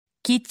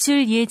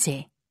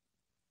기출예제.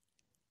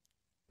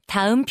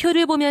 다음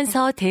표를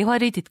보면서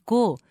대화를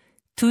듣고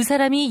두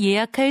사람이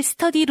예약할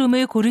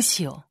스터디룸을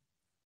고르시오.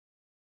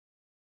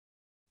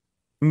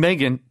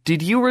 Megan,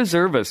 did you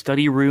reserve a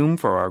study room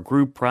for our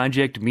group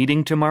project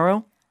meeting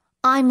tomorrow?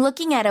 I'm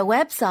looking at a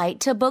website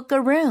to book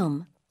a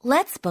room.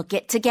 Let's book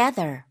it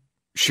together.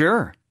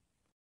 Sure.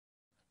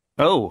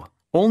 Oh,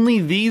 only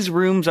these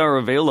rooms are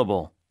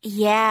available.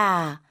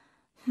 Yeah.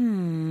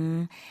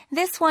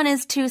 This one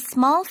is too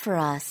small for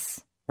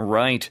us.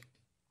 Right.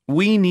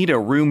 We need a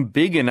room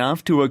big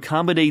enough to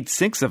accommodate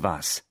 6 of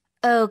us.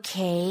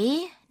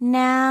 Okay.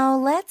 Now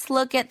let's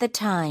look at the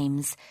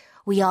times.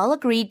 We all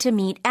agreed to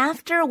meet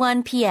after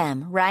 1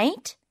 p.m.,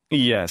 right?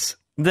 Yes.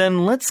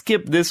 Then let's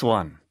skip this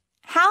one.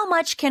 How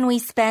much can we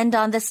spend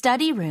on the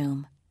study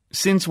room?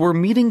 Since we're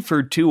meeting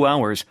for 2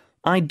 hours,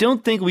 I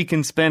don't think we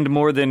can spend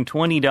more than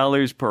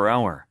 $20 per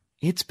hour.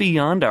 It's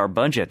beyond our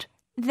budget.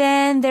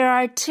 Then there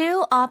are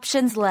 2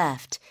 options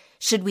left.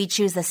 Should we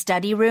choose a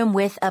study room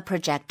with a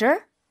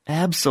projector?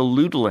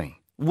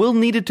 Absolutely. We'll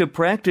need it to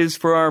practice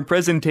for our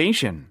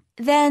presentation.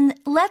 Then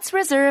let's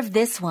reserve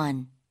this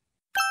one.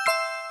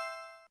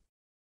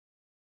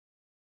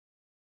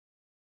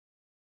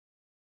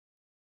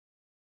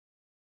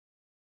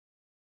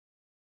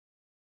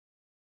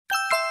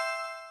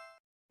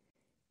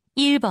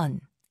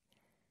 (1번)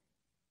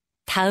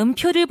 다음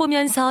표를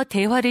보면서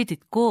대화를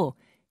듣고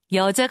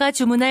여자가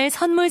주문할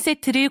선물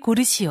세트를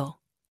고르시오.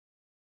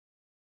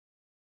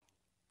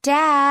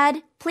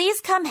 Dad,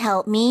 please come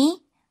help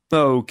me.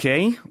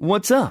 Okay,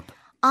 what's up?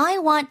 I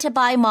want to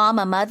buy Mom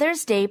a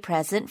Mother's Day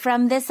present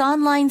from this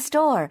online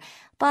store,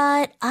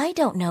 but I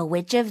don't know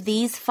which of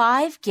these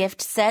 5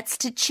 gift sets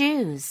to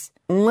choose.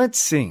 Let's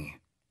see.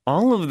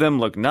 All of them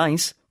look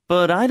nice,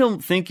 but I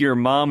don't think your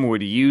mom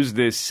would use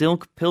this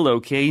silk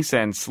pillowcase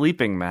and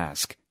sleeping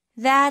mask.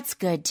 That's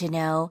good to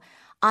know.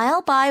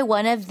 I'll buy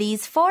one of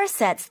these 4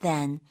 sets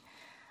then.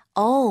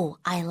 Oh,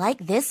 I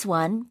like this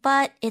one,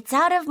 but it's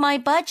out of my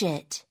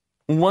budget.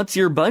 What's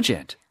your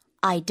budget?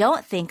 I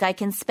don't think I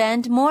can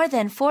spend more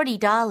than $40.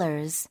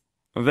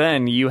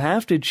 Then you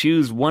have to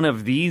choose one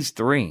of these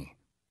 3.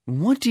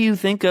 What do you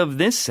think of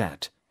this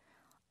set?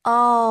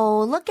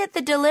 Oh, look at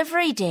the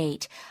delivery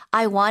date.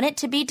 I want it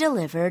to be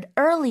delivered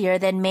earlier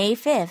than May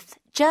 5th,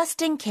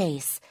 just in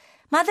case.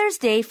 Mother's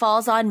Day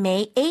falls on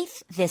May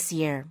 8th this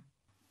year.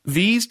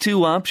 These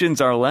 2 options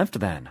are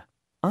left then.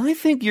 I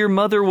think your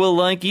mother will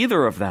like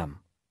either of them.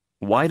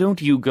 Why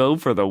don't you go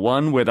for the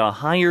one with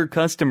a higher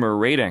customer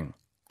rating?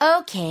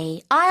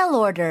 Okay, I'll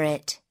order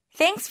it.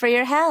 Thanks for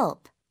your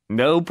help.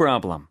 No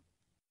problem.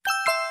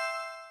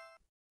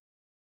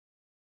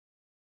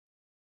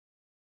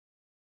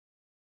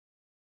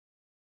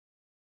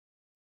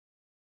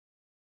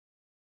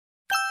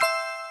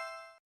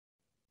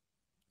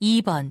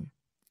 (2번)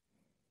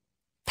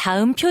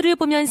 다음 표를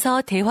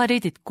보면서 대화를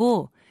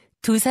듣고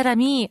두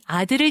사람이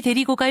아들을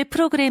데리고 갈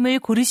프로그램을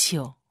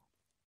고르시오.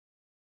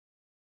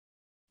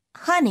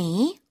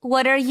 Honey,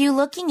 what are you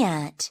looking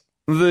at?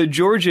 The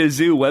Georgia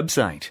Zoo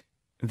website.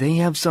 They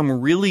have some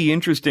really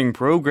interesting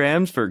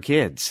programs for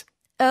kids.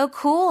 Oh,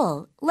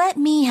 cool. Let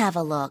me have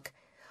a look.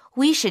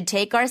 We should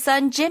take our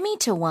son Jimmy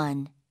to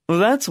one.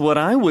 That's what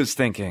I was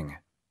thinking.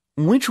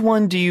 Which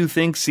one do you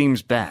think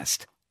seems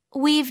best?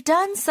 We've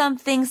done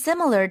something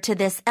similar to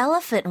this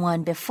elephant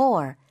one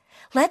before.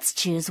 Let's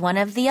choose one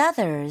of the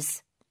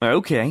others.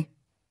 Okay.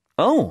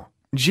 Oh,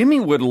 Jimmy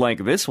would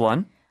like this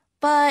one.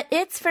 But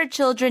it's for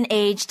children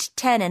aged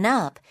 10 and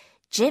up.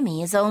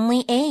 Jimmy is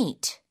only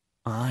 8.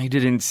 I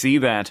didn't see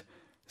that.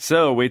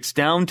 So it's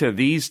down to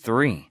these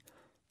 3.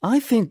 I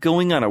think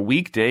going on a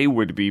weekday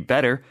would be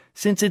better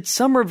since it's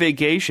summer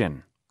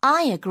vacation.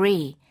 I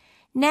agree.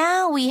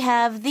 Now we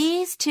have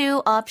these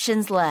 2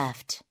 options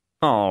left.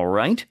 All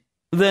right.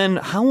 Then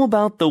how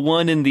about the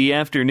one in the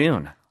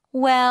afternoon?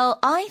 Well,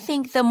 I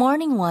think the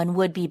morning one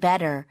would be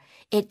better.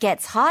 It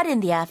gets hot in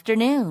the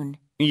afternoon.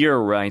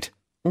 You're right.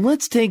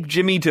 Let's take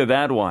Jimmy to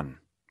that one.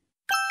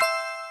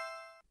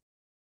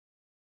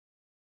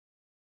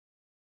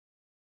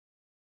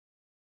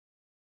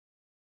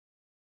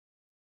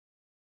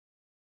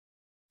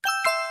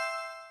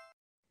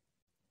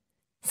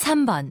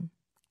 (3번)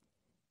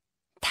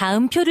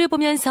 다음 표를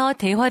보면서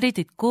대화를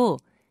듣고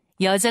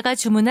여자가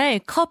주문할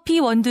커피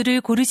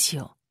원두를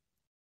고르시오.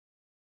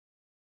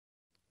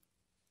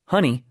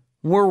 Honey,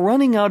 we're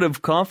running out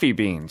of coffee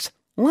beans.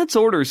 Let's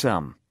order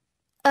some.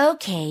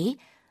 Okay.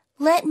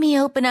 Let me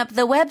open up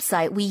the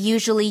website we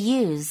usually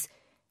use.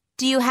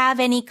 Do you have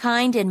any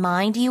kind in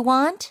mind you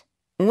want?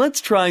 Let's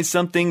try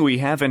something we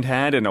haven't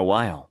had in a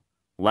while.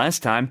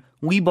 Last time,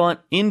 we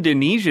bought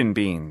Indonesian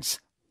beans.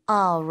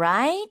 All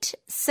right.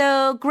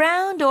 So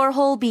ground or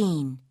whole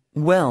bean?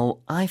 Well,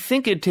 I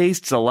think it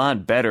tastes a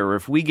lot better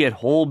if we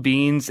get whole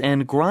beans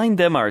and grind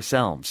them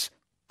ourselves.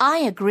 I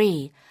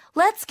agree.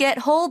 Let's get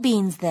whole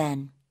beans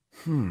then.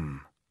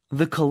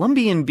 The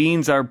Colombian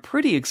beans are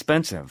pretty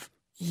expensive.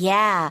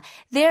 Yeah,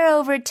 they're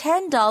over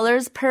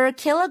 $10 per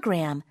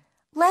kilogram.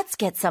 Let's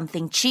get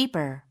something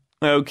cheaper.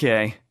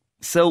 Okay,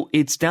 so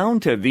it's down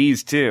to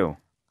these 2.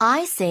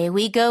 I say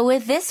we go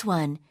with this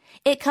one.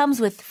 It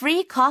comes with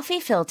free coffee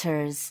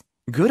filters.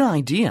 Good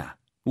idea.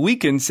 We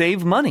can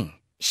save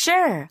money.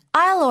 Sure,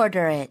 I'll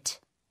order it.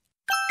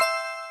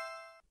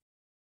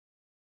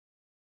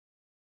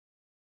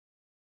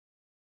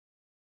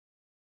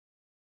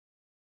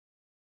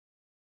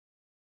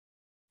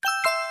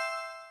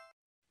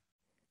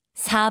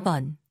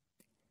 (4번)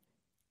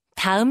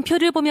 다음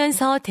표를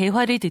보면서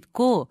대화를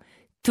듣고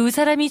두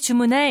사람이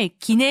주문할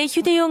기내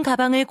휴대용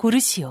가방을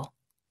고르시오.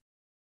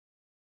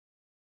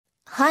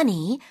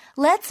 Honey,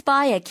 let's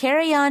buy a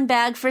carry-on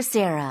bag for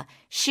Sarah.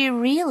 She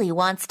really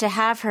wants to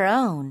have her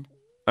own.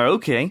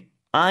 Okay,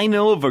 I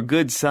know of a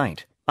good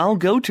site. I'll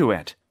go to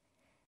it.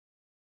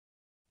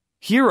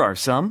 Here are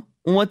some.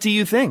 What do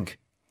you think?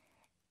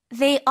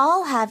 They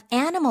all have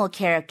animal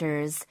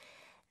characters.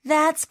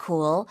 That's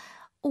cool.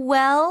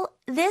 Well,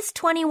 this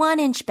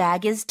 21-inch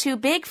bag is too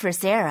big for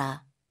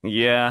Sarah.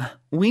 Yeah,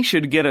 we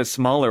should get a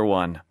smaller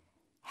one.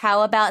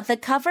 How about the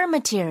cover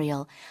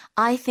material?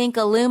 I think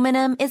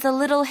aluminum is a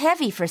little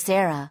heavy for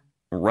Sarah.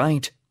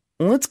 Right.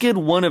 Let's get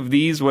one of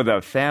these with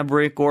a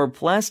fabric or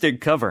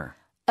plastic cover.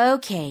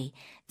 Okay,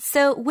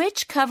 so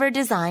which cover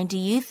design do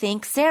you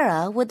think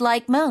Sarah would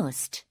like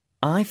most?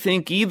 I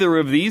think either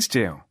of these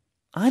two.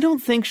 I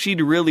don't think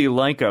she'd really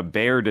like a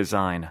bear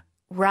design.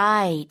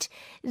 Right.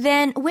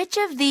 Then which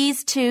of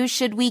these two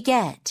should we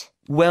get?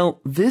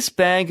 Well, this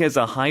bag has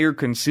a higher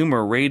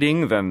consumer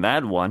rating than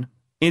that one.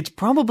 It's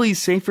probably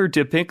safer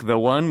to pick the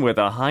one with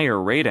a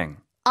higher rating.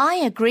 I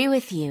agree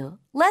with you.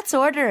 Let's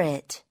order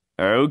it.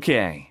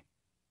 Okay.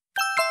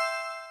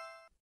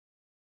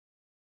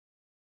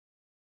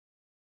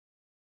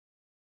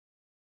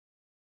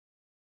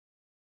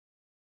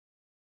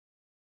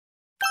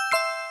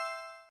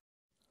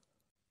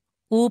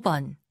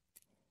 (5번)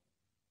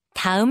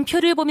 다음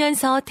표를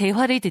보면서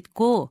대화를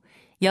듣고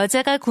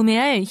여자가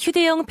구매할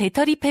휴대용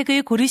배터리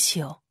팩을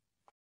고르시오.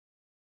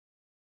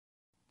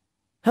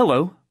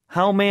 Hello,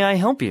 how may I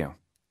help you?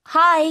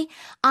 Hi,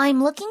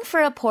 I'm looking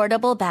for a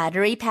portable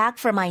battery pack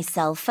for my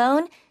cell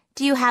phone.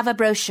 Do you have a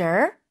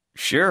brochure?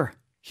 Sure.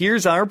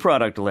 Here's our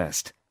product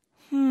list.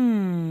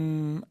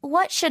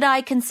 What should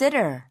I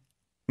consider?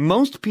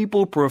 Most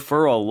people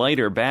prefer a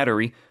lighter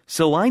battery,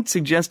 so I'd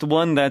suggest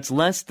one that's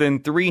less than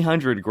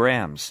 300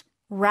 grams.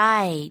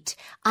 Right.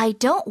 I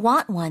don't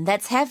want one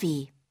that's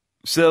heavy.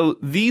 So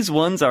these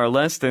ones are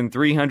less than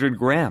 300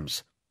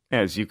 grams.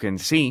 As you can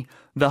see,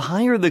 the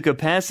higher the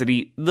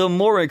capacity, the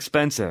more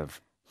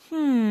expensive.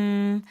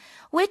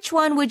 Which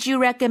one would you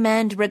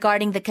recommend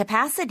regarding the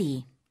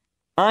capacity?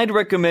 I'd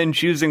recommend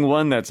choosing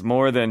one that's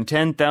more than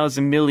 10,000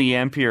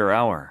 milliampere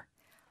hour.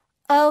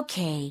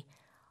 Okay.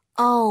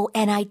 Oh,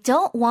 and I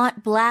don't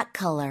want black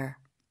color.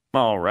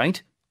 All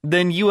right.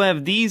 Then you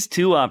have these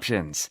two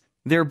options.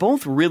 They're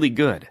both really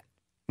good.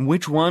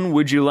 Which one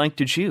would you like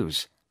to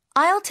choose?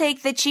 I'll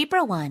take the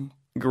cheaper one.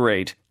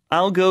 Great.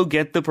 I'll go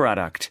get the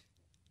product.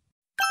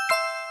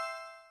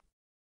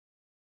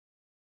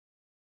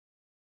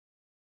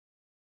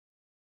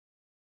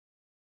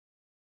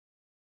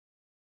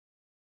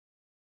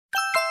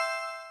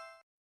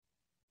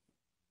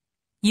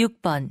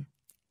 (6번)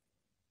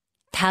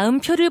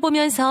 다음 표를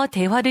보면서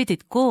대화를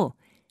듣고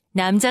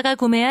남자가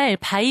구매할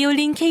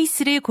바이올린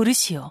케이스를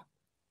고르시오.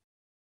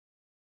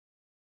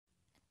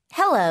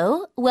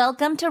 Hello,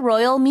 welcome to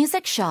Royal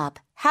Music Shop.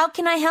 How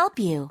can I help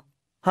you?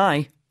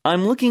 Hi,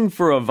 I'm looking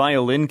for a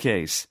violin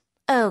case.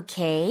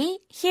 Okay,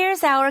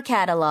 here's our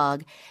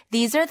catalog.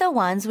 These are the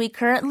ones we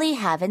currently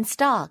have in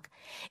stock.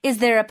 Is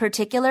there a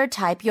particular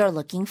type you're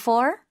looking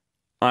for?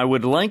 I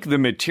would like the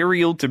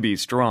material to be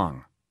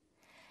strong.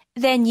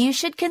 Then you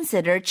should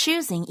consider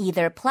choosing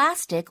either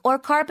plastic or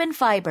carbon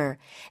fiber.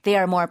 They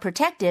are more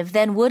protective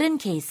than wooden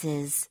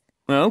cases.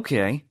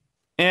 Okay.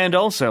 And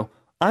also,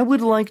 I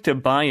would like to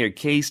buy a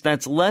case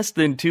that's less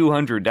than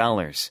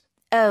 $200.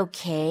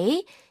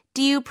 Okay.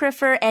 Do you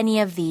prefer any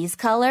of these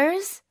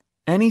colors?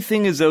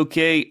 Anything is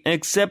okay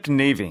except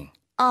navy.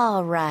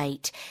 All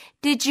right.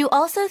 Did you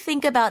also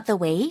think about the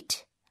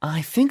weight?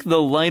 I think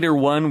the lighter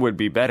one would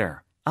be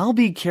better. I'll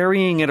be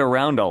carrying it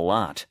around a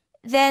lot.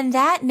 Then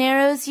that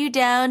narrows you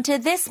down to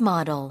this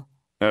model.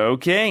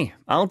 Okay,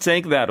 I'll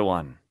take that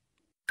one.